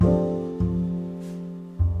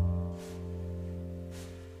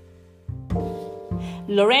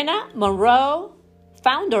Lorena Monroe,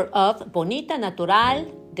 founder of Bonita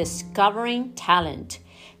Natural, Discovering Talent.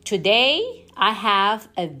 Today, I have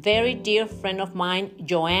a very dear friend of mine,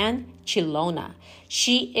 Joanne Cilona.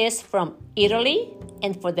 She is from Italy,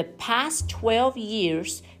 and for the past 12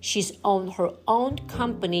 years, she's owned her own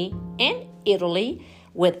company in Italy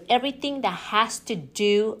with everything that has to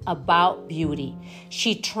do about beauty.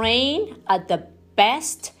 She trained at the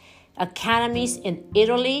best academies in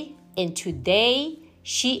Italy, and today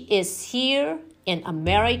she is here in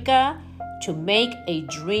America to make a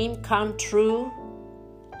dream come true,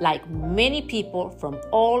 like many people from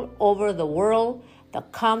all over the world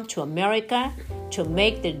that come to America to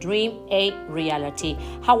make the dream a reality.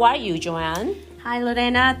 How are you, Joanne? Hi,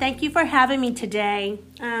 Lorena. Thank you for having me today.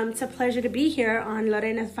 It's a pleasure to be here on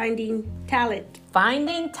Lorena Finding Talent.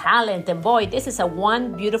 Finding talent. And boy, this is a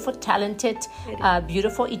one beautiful, talented,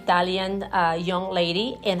 beautiful Italian young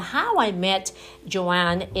lady. And how I met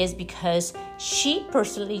Joanne is because she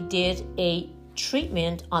personally did a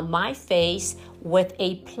treatment on my face with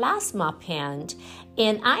a plasma pen.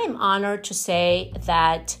 And I am honored to say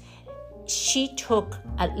that she took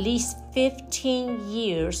at least 15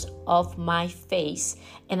 years of my face.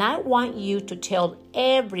 And I want you to tell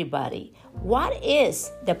everybody, what is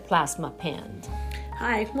the plasma pen?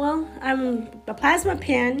 Hi, well, the plasma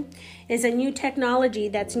pen is a new technology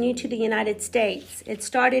that's new to the United States. It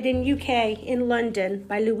started in UK, in London,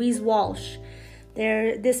 by Louise Walsh.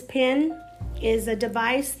 This pen is a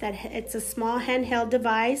device it's a small handheld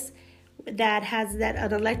device that has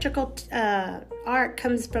an electrical arc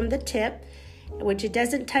comes from the tip, which it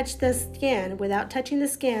doesn't touch the skin. Without touching the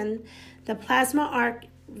skin, the plasma arc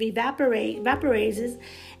evaporates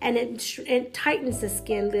and it tightens the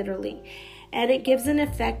skin literally, and it gives an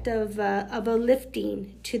effect of a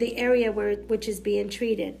lifting to the area which is being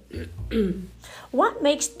treated. What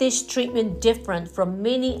makes this treatment different from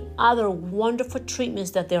many other wonderful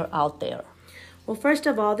treatments that are out there? Well, first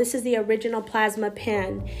of all, this is the original plasma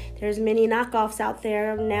pen. There's many knockoffs out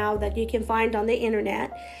there now that you can find on the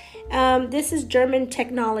internet. This is German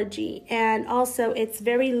technology, and also it's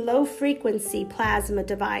very low frequency plasma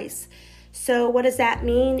device. So what does that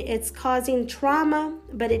mean? It's causing trauma,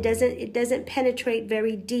 but it doesn't penetrate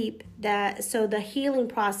very deep. So the healing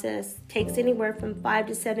process takes anywhere from 5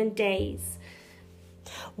 to 7 days.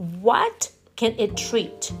 What can it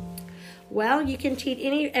treat? Well, you can treat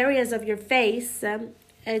any areas of your face.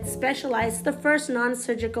 It's specialized, the first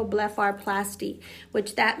non-surgical blepharoplasty,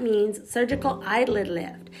 which that means surgical eyelid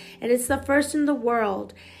lift. And it's the first in the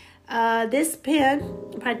world. This pen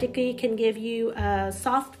particularly can give you a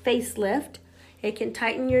soft facelift. It can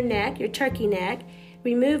tighten your neck, your turkey neck,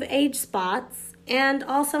 remove age spots, and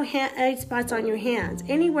also age spots on your hands.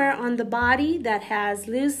 Anywhere on the body that has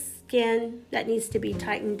loose skin that needs to be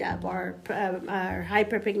tightened up or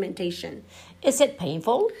hyperpigmentation. Is it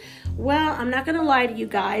painful? Well, I'm not going to lie to you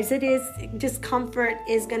guys. It is, discomfort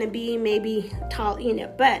is going to be maybe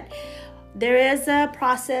but there is a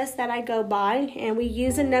process that I go by, and we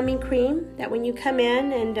use a numbing cream that when you come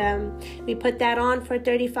in and we put that on for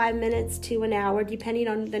 35 minutes to an hour, depending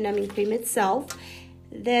on the numbing cream itself.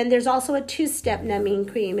 Then there's also a 2-step numbing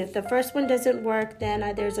cream. If the first one doesn't work,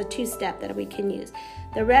 then there's a 2-step that we can use.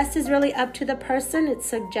 The rest is really up to the person. It's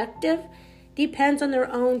subjective. Depends on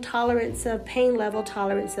their own tolerance of pain level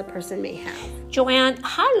tolerance the person may have. Joanne,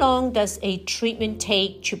 how long does a treatment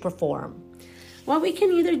take to perform? Well,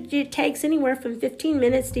 it takes anywhere from 15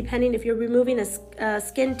 minutes, depending if you're removing a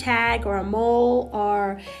skin tag or a mole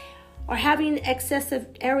or having excessive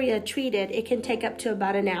area treated. It can take up to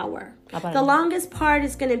about an hour. The longest part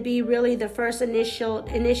is going to be really the first initial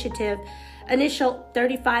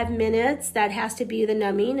 35 minutes. That has to be the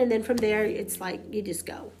numbing, and then from there it's like you just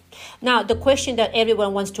go. Now, the question that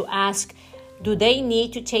everyone wants to ask, do they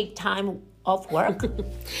need to take time off work?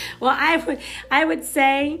 Well, I would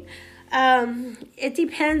say it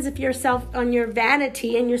depends if you're on your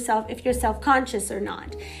vanity and if you're self-conscious or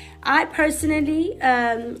not. I personally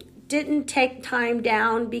didn't take time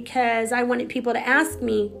down because I wanted people to ask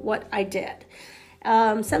me what I did.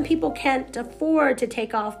 Some people can't afford to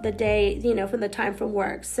take off the day, from the time from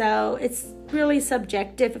work. So it's really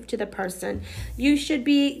subjective to the person. You should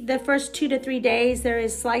be, the first 2 to 3 days, there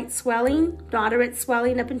is slight swelling, moderate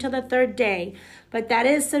swelling up until the 3rd day. But that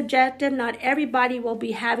is subjective. Not everybody will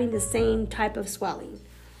be having the same type of swelling.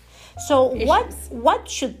 So what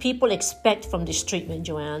should people expect from this treatment,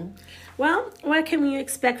 Joanne? Well, what can you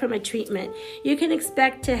expect from a treatment? You can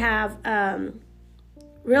expect to have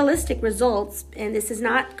realistic results, and this is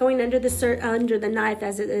not going under the knife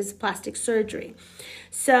as it is plastic surgery.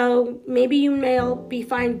 So maybe you may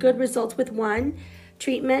find good results with one.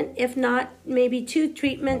 treatment. If not, maybe 2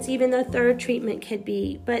 treatments, even a 3rd treatment could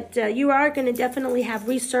be. But you are going to definitely have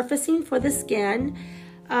resurfacing for the skin,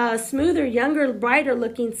 smoother, younger, brighter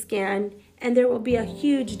looking skin, and there will be a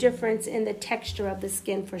huge difference in the texture of the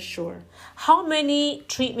skin for sure. How many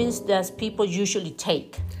treatments does people usually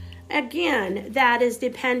take? Again, that is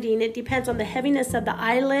depending. It depends on the heaviness of the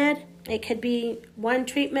eyelid. It could be 1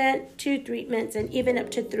 treatment, 2 treatments, and even up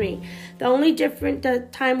to 3. The only different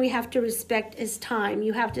time we have to respect is time.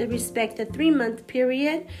 You have to respect the 3-month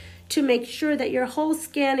period to make sure that your whole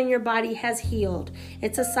skin and your body has healed.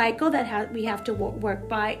 It's a cycle that we have to work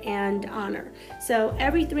by and honor. So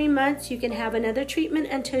every 3 months, you can have another treatment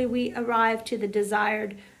until we arrive to the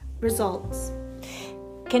desired results.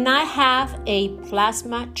 Can I have a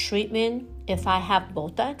plasma treatment if I have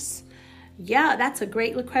Botox? Yeah, that's a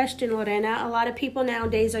great question, Lorena. A lot of people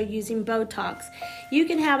nowadays are using Botox. You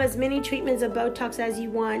can have as many treatments of Botox as you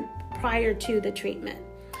want prior to the treatment.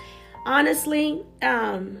 Honestly,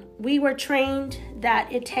 we were trained that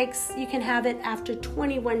you can have it after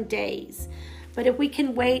 21 days. But if we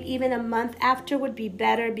can wait even a month after would be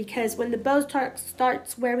better, because when the Botox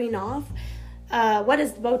starts wearing off, what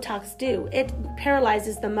does Botox do? It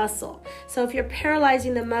paralyzes the muscle. So if you're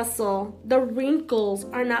paralyzing the muscle, the wrinkles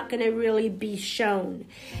are not going to really be shown.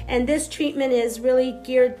 And this treatment is really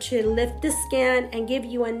geared to lift the skin and give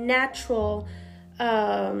you a natural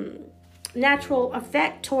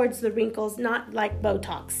effect towards the wrinkles, not like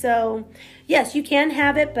Botox. So yes, you can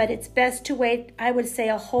have it, but it's best to wait, I would say,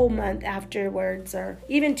 a whole month afterwards, or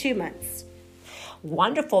even 2 months.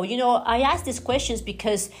 Wonderful. I asked these questions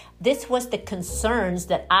because this was the concerns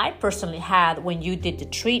that I personally had when you did the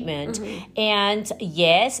treatment. Mm-hmm. And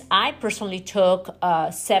yes, I personally took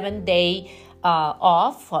a 7-day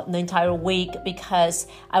off the entire week because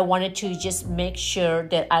I wanted to just make sure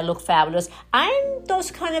that I look fabulous. I'm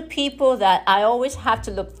those kind of people that I always have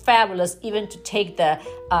to look fabulous, even to take the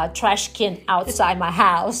trash can outside my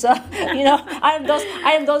house.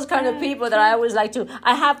 I am those kind of people that I always like to.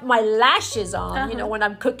 I have my lashes on, when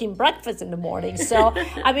I'm cooking breakfast in the morning. So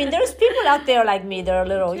there's people out there like me that are a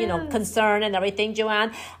little, concerned and everything,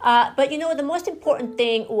 Joanne. But the most important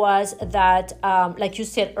thing was that, like you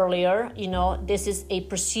said earlier, this is a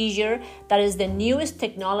procedure that is the newest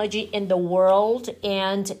technology in the world,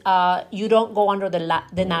 and you don't go under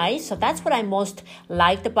the knife. So that's what I most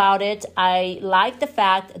liked about it. I like the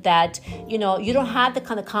fact that, you don't have the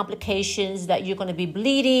kind of complications that you're going to be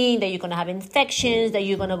bleeding, that you're going to have infections, that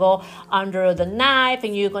you're going to go under the knife,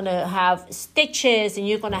 and you're going to have stitches, and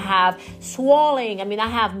you're going to have swelling. I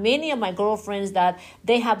have many of my girlfriends that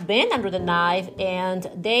they have been under the knife, and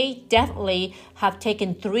they definitely have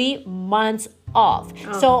taken 3 months off.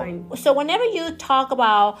 So whenever you talk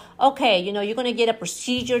about, okay, you're going to get a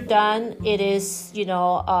procedure done, it is,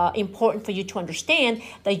 important for you to understand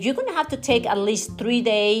that you're going to have to take at least 3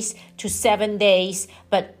 days to 7 days.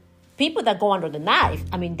 But people that go under the knife,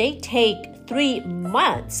 they take 3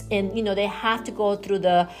 months, and, they have to go through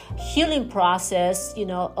the healing process,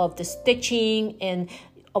 of the stitching, and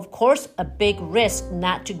of course, a big risk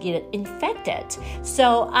not to get it infected.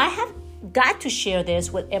 So I have got to share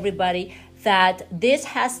this with everybody, that this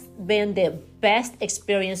has been the best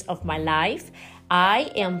experience of my life. I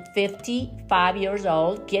am 55 years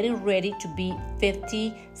old, getting ready to be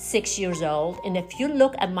 56 years old. And if you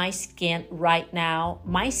look at my skin right now,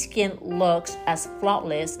 my skin looks as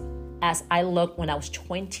flawless as I looked when I was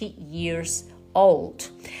 20 years old.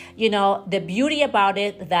 The beauty about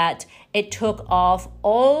it, that it took off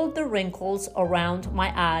all the wrinkles around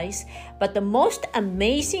my eyes. But the most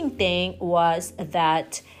amazing thing was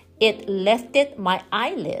that it lifted my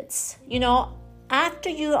eyelids. After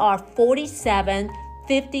you are 47,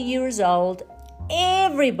 50 years old,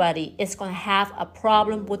 everybody is going to have a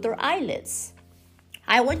problem with their eyelids.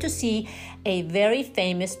 I went to see a very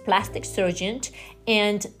famous plastic surgeon,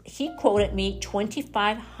 and he quoted me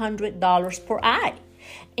 $2,500 per eye.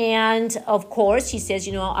 And of course, he says,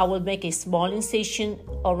 I will make a small incision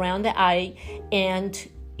around the eye, and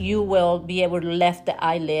you will be able to lift the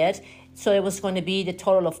eyelid. So it was going to be the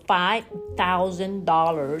total of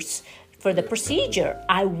 $5,000 for the procedure.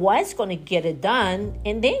 I was going to get it done,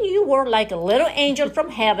 and then you were like a little angel from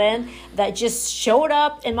heaven that just showed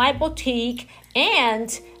up in my boutique,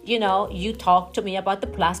 and you talked to me about the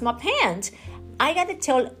plasma pen. I got to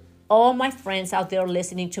tell all my friends out there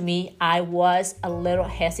listening to me, I was a little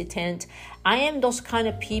hesitant. I am those kind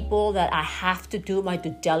of people that I have to do my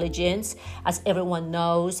due diligence. As everyone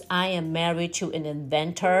knows, I am married to an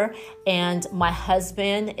inventor, and my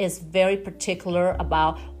husband is very particular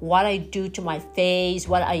about what I do to my face,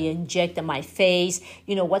 what I inject in my face,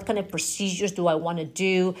 what kind of procedures do I want to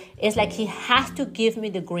do. It's like he has to give me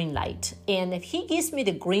the green light. And if he gives me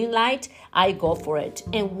the green light, I go for it.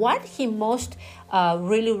 And what he most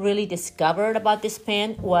really discovered about this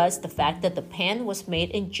pen was the fact that the pen was made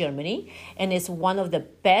in Germany and is one of the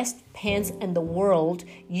best pens in the world,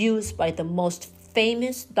 used by the most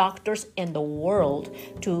famous doctors in the world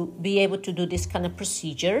to be able to do this kind of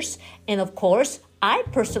procedures. And of course, I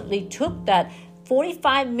personally took that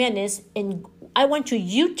 45 minutes and I went to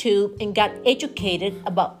YouTube and got educated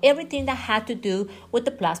about everything that had to do with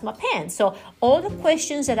the plasma pen. So all the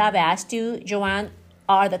questions that I've asked you, Joanne,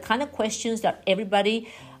 are the kind of questions that everybody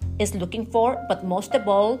is looking for, but most of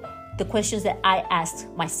all, the questions that I asked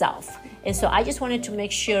myself. And so I just wanted to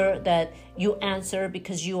make sure that you answer,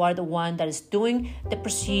 because you are the one that is doing the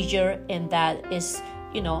procedure and that is,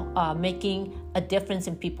 making a difference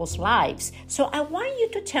in people's lives. So I want you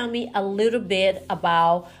to tell me a little bit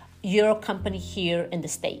about your company here in the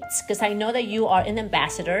States, because I know that you are an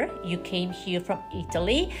ambassador. You came here from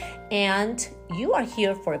Italy and you are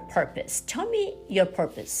here for a purpose. Tell me your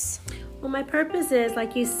purpose. Well, my purpose is,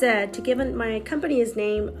 like you said, to give my company is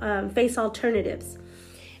named Face Alternatives.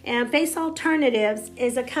 And Face Alternatives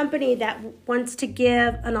is a company that wants to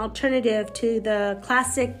give an alternative to the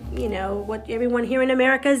classic, what everyone here in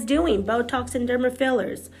America is doing, Botox and derma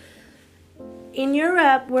fillers. In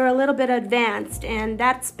Europe, we're a little bit advanced, and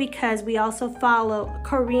that's because we also follow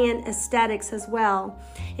Korean aesthetics as well.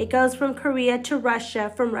 It goes from Korea to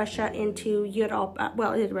Russia, from Russia into Europe.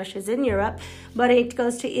 Russia's in Europe, but it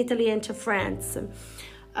goes to Italy and to France.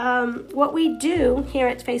 What we do here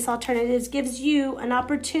at Face Alternatives gives you an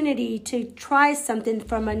opportunity to try something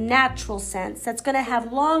from a natural sense that's going to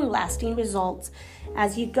have long-lasting results.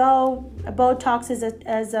 As you go, Botox is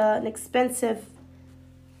an expensive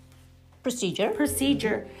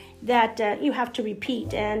procedure that you have to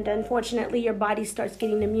repeat, and unfortunately your body starts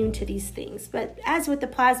getting immune to these things. But as with the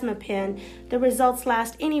plasma pen, the results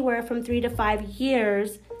last anywhere from 3 to 5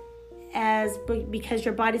 years, because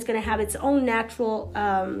your body's going to have its own natural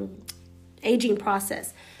aging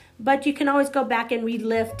process. But you can always go back and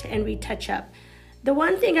relift and retouch up. The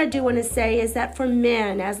one thing I do want to say is that for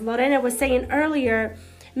men, as Lorena was saying earlier,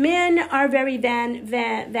 men are very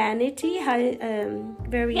vanity,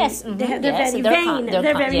 very yes, mm-hmm. they're very vain.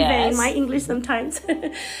 They're very vain. My English sometimes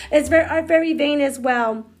are very vain as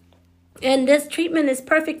well. And this treatment is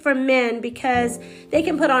perfect for men because they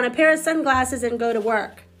can put on a pair of sunglasses and go to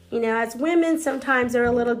work. As women, sometimes they're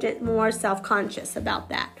a little bit more self-conscious about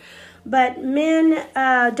that. But men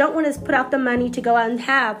don't want to put out the money to go out and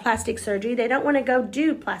have plastic surgery. They don't want to go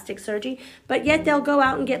do plastic surgery, but yet they'll go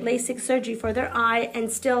out and get LASIK surgery for their eye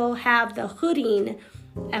and still have the hooding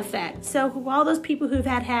effect. So all those people who've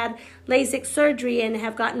had LASIK surgery and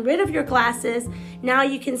have gotten rid of your glasses, now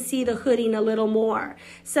you can see the hooding a little more.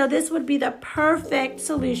 So this would be the perfect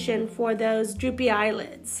solution for those droopy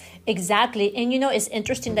eyelids. Exactly. And it's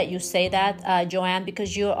interesting that you say that, Joanne,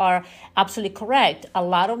 because you are absolutely correct. A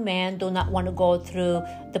lot of men do not want to go through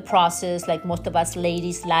the process like most of us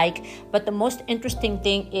ladies like. But the most interesting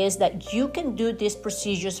thing is that you can do these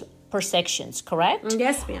procedures per sections, correct?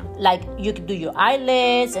 Yes, ma'am. Like you can do your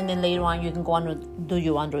eyelids, and then later on you can go on and do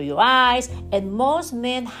you under your eyes. And most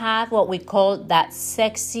men have what we call that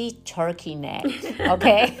sexy turkey neck.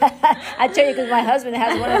 Okay, I tell you, because my husband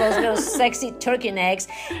has one of those little sexy turkey necks.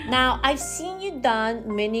 Now I've seen you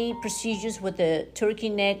done many procedures with the turkey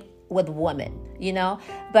neck with women,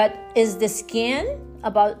 but is the skin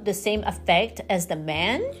about the same effect as the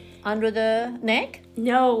man under the neck?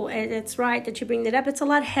 No, it's right that you bring that up. It's a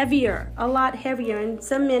lot heavier, and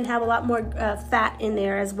some men have a lot more fat in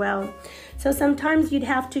there as well. So sometimes you'd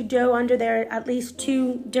have to do under there at least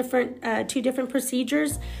two different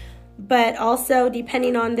procedures. But also,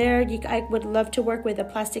 depending on I would love to work with a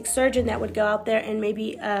plastic surgeon that would go out there and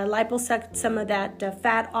maybe liposuct some of that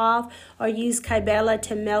fat off, or use Kybella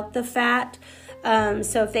to melt the fat.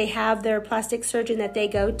 So if they have their plastic surgeon that they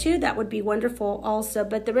go to, that would be wonderful also.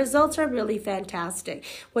 But the results are really fantastic.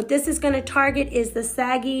 What this is going to target is the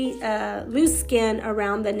saggy, loose skin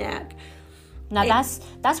around the neck. Now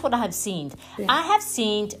that's what I have seen. Yeah. I have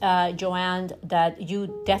seen, Joanne, that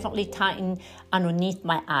you definitely tighten underneath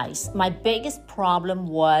my eyes. My biggest problem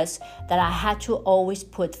was that I had to always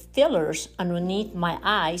put fillers underneath my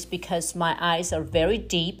eyes because my eyes are very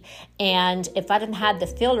deep. And if I didn't have the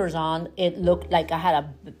fillers on, it looked like I had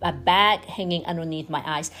a bag hanging underneath my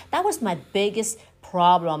eyes. That was my biggest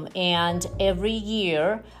problem. And every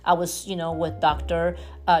year I was, with Dr.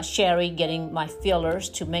 Sherry getting my fillers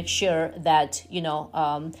to make sure that,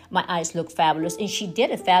 my eyes look fabulous. And she did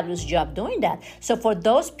a fabulous job doing that. So for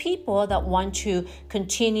those people that want to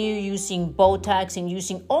continue using Botox and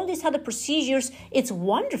using all these other procedures, it's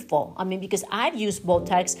wonderful. I mean, because I've used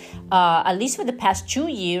Botox at least for the past 2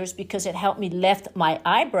 years because it helped me lift my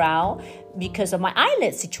eyebrow because of my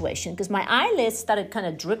eyelid situation, because my eyelids started kind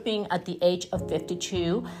of dripping at the age of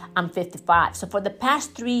 52. I'm 55. So for the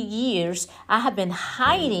past 3 years, I have been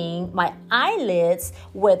hiding my eyelids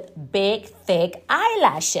with big, thick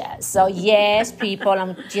eyelashes. So yes, people,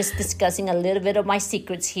 I'm just discussing a little bit of my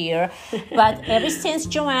secrets here. But ever since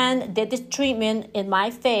Joanne did this treatment in my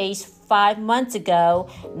face 5 months ago,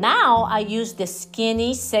 now I use the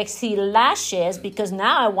skinny, sexy lashes because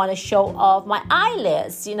now I want to show off my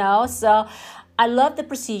eyelids, So I love the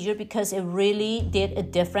procedure because it really did a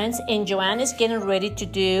difference. And Joanne is getting ready to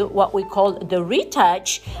do what we call the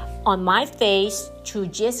retouch on my face to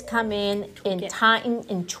just come in and tighten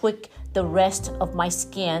and tweak the rest of my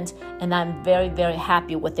skin. And I'm very, very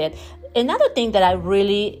happy with it. Another thing that I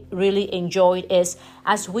really, really enjoyed is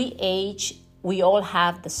as we age, we all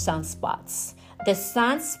have the sunspots. The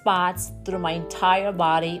sunspots through my entire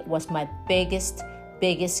body was my biggest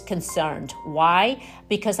concern. Why?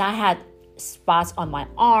 Because I had spots on my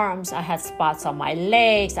arms, I had spots on my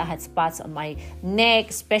legs, I had spots on my neck,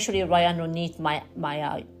 especially right underneath my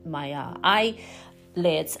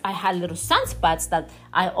eyelids. I had little sunspots that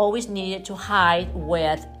I always needed to hide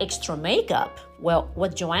with extra makeup. Well,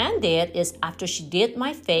 what Joanne did is after she did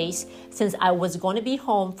my face, since I was going to be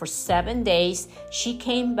home for 7 days, she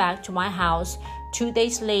came back to my house. 2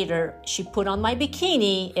 days later, she put on my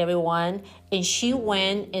bikini, everyone, and she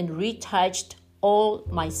went and retouched all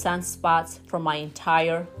my sunspots from my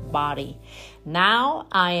entire body. Now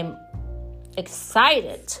I am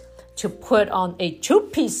excited to put on a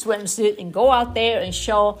 2-piece swimsuit and go out there and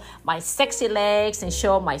show my sexy legs and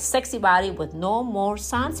show my sexy body with no more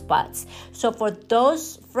sunspots. So for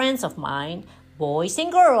those friends of mine, boys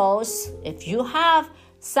and girls, if you have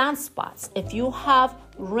sunspots, if you have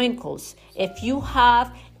wrinkles, if you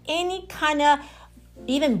have any kind of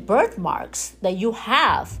even birthmarks that you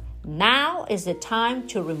have, now is the time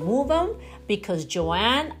to remove them because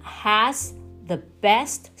Joanne has the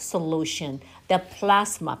best solution, the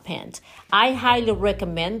plasma pen. I highly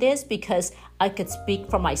recommend this because I could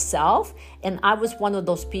speak for myself, and I was one of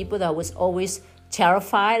those people that was always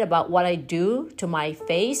terrified about what I do to my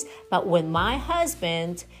face. But when my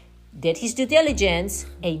husband did his due diligence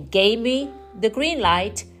and gave me the green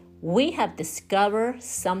light, we have discovered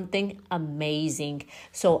something amazing.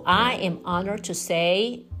 So I am honored to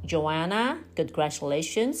say, Joanna,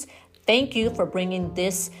 congratulations. Thank you for bringing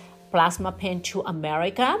this plasma pen to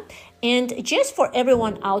America. And just for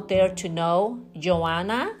everyone out there to know,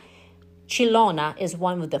 Joanna Cilona is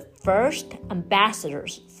one of the first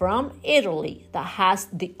ambassadors from Italy that has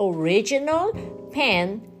the original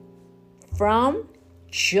pen from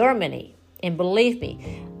Germany. And believe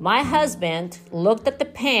me, my husband looked at the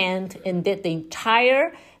pen and did the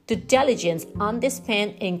entire due diligence on this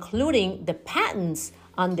pen, including the patents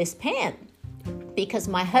on this pen. Because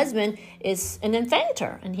my husband is an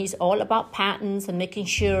inventor and he's all about patents and making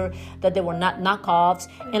sure that they were not knockoffs.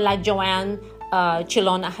 And like Joanne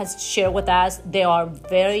Cilona has shared with us,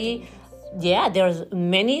 there's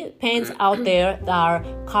many pens out there that are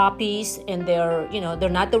copies and they're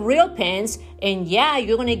not the real pens. And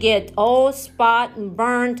you're going to get all spot and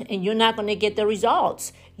burnt and you're not going to get the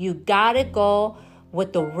results. You got to go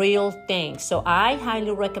with the real thing. So I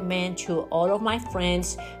highly recommend to all of my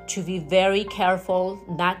friends to be very careful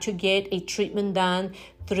not to get a treatment done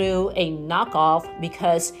through a knockoff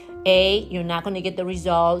because A, you're not going to get the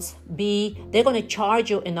results. B, they're going to charge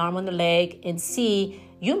you an arm and a leg. And C,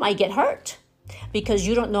 you might get hurt because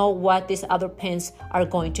you don't know what these other pens are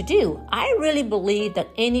going to do. I really believe that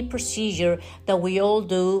any procedure that we all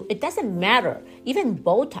do, it doesn't matter. Even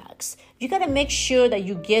Botox, you got to make sure that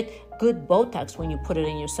you get good Botox when you put it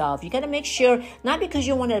in yourself. You got to make sure, not because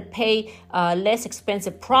you want to pay less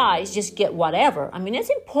expensive price, just get whatever. I mean, it's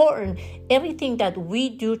important, everything that we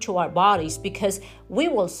do to our bodies, because we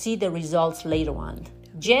will see the results later on.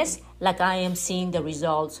 Just like I am seeing the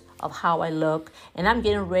results of how I look. And I'm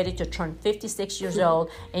getting ready to turn 56 years old.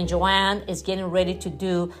 And Joanne is getting ready to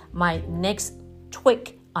do my next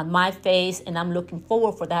tweak on my face. And I'm looking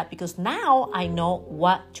forward for that because now I know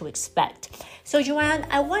what to expect. So Joanne,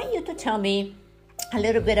 I want you to tell me a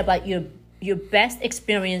little bit about your best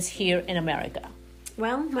experience here in America.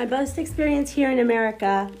 Well, my best experience here in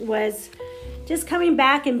America was just coming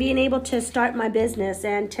back and being able to start my business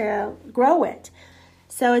and to grow it.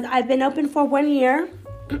 So I've been open for 1 year.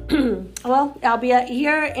 Well, I'll be a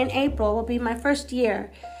year in April, will be my first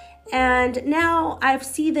year. And now I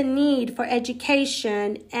see the need for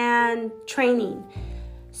education and training.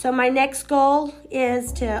 So my next goal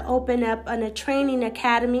is to open up a training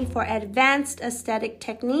academy for advanced aesthetic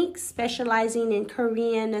techniques, specializing in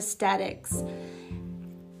Korean aesthetics.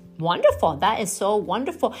 Wonderful. That is so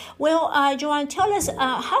wonderful. Well, Joanne, tell us,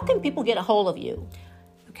 how can people get a hold of you?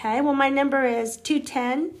 Okay, well, my number is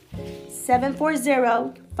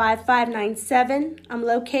 210-740-5597. I'm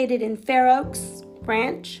located in Fair Oaks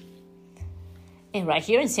Ranch. And right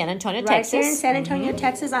here in San Antonio, Texas. Right here in San Antonio,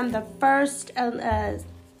 Texas. I'm the first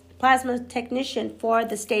plasma technician for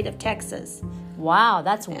the state of Texas. Wow,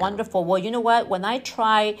 that's wonderful. Well, you know what? When I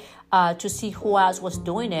tried to see who else was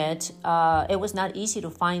doing it, it was not easy to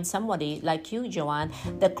find somebody like you, Joanne.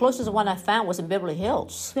 The closest one I found was in Beverly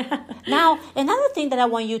Hills. Now, another thing that I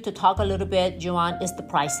want you to talk a little bit, Joanne, is the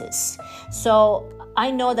prices. So I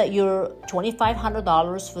know that you're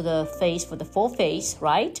 $2,500 for the face, for the full face,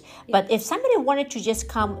 right? Yeah. But if somebody wanted to just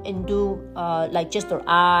come and do like just their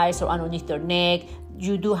eyes or underneath their neck,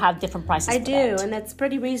 you do have different prices. I do, and that's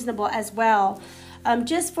pretty reasonable as well.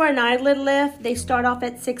 Just for an eyelid lift, they start off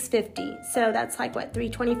at $650. So that's like what,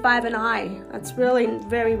 $325 an eye. That's really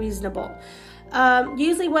very reasonable.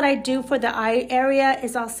 Usually, what I do for the eye area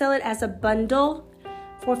is I'll sell it as a bundle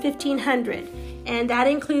for $1,500, and that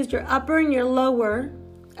includes your upper and your lower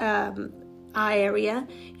eye area,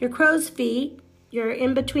 your crow's feet, your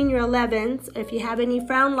in between your 11s, if you have any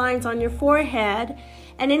frown lines on your forehead,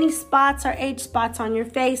 and any spots or age spots on your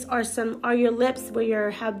face, or your lips where you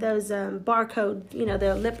have those barcode,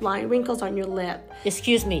 the lip line wrinkles on your lip.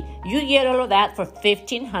 Excuse me, you get all of that for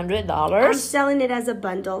 $1,500? I'm selling it as a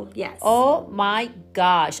bundle, yes. Oh my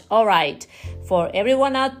gosh. All right. For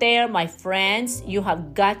everyone out there, my friends, you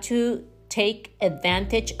have got to take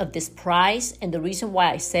advantage of this price. And the reason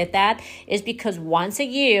why I said that is because once a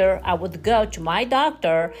year I would go to my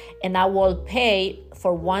doctor and I will pay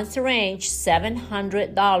for one syringe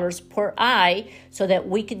 $700 per eye so that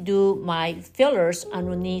we could do my fillers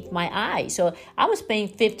underneath my eye. So I was paying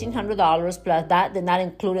 $1,500 plus that did not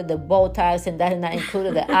include the Botox, and that did not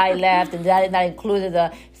include the eye lift, and that did not include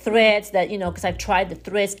the threads that, because I tried the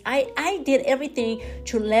threads. I did everything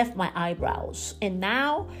to lift my eyebrows. And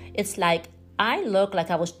now it's like I look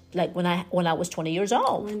like I was like when I was 20 years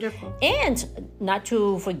old. Wonderful. And not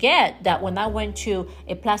to forget that when I went to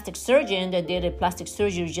a plastic surgeon that did a plastic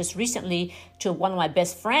surgery just recently to one of my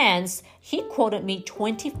best friends, he quoted me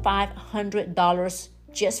 $2,500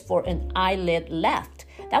 just for an eyelid lift.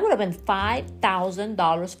 That would have been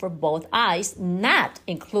 $5,000 for both eyes, not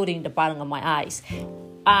including the bottom of my eyes.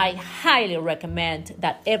 I highly recommend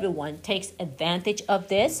that everyone takes advantage of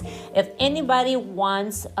this. If anybody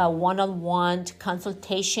wants a one-on-one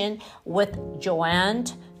consultation with Joanne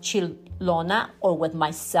Cilona or with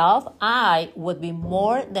myself, I would be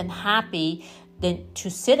more than happy to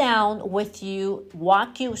sit down with you,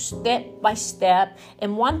 walk you step by step.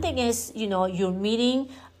 And one thing is, you're meeting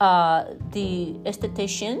the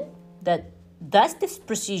esthetician that does this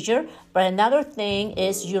procedure, but another thing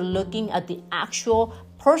is you're looking at the actual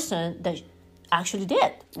person that actually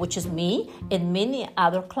did, which is me and many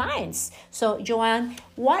other clients. So, Joanne,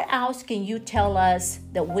 what else can you tell us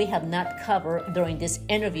that we have not covered during this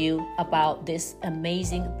interview about this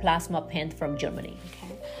amazing plasma pen from Germany?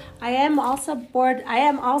 Okay. I am also board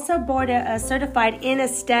certified in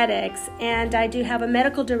aesthetics, and I do have a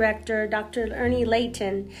medical director, Dr. Ernie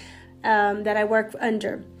Layton, that I work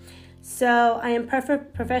under. So I am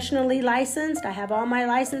professionally licensed. I have all my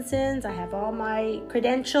licenses. I have all my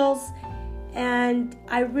credentials. And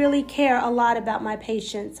I really care a lot about my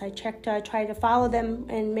patients. I try to follow them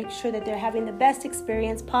and make sure that they're having the best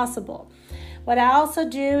experience possible. What I also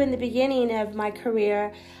do in the beginning of my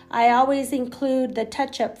career, I always include the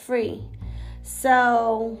touch-up free.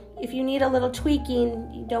 So if you need a little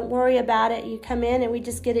tweaking, don't worry about it. You come in and we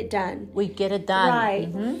just get it done. We get it done.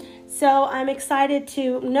 Right. Mm-hmm. So I'm excited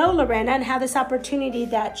to know Lorena and have this opportunity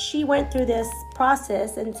that she went through this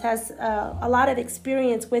process and has a lot of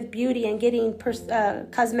experience with beauty and getting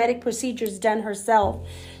cosmetic procedures done herself,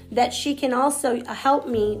 that she can also help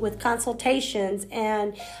me with consultations.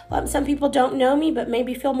 And some people don't know me, but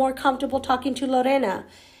maybe feel more comfortable talking to Lorena.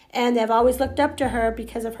 And they've always looked up to her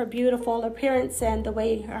because of her beautiful appearance and the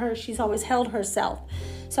way she's always held herself.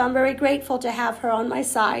 So I'm very grateful to have her on my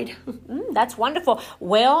side. That's wonderful.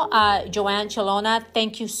 Well, Joanne Cilona,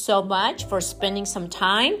 thank you so much for spending some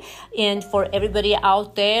time. And for everybody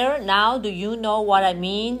out there, now do you know what I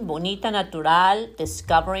mean? Bonita Natural,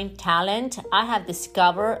 discovering talent. I have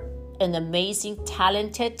discovered an amazing,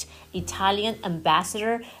 talented Italian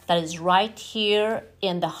ambassador that is right here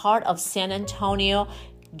in the heart of San Antonio.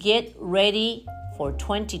 Get ready for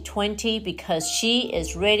 2020 because she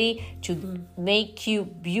is ready to make you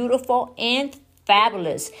beautiful and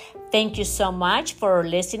fabulous. Thank you so much for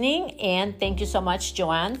listening, and thank you so much,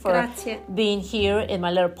 Joanne, for being here in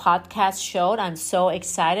my little podcast show. I'm so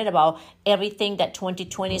excited about everything that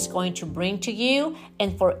 2020 is going to bring to you.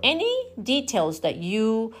 And for any details that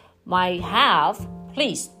you might have,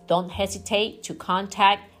 please don't hesitate to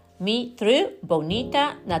contact me through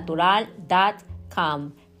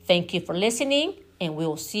bonitanatural.com. Thank you for listening, and we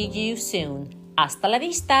will see you soon. Hasta la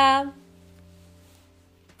vista!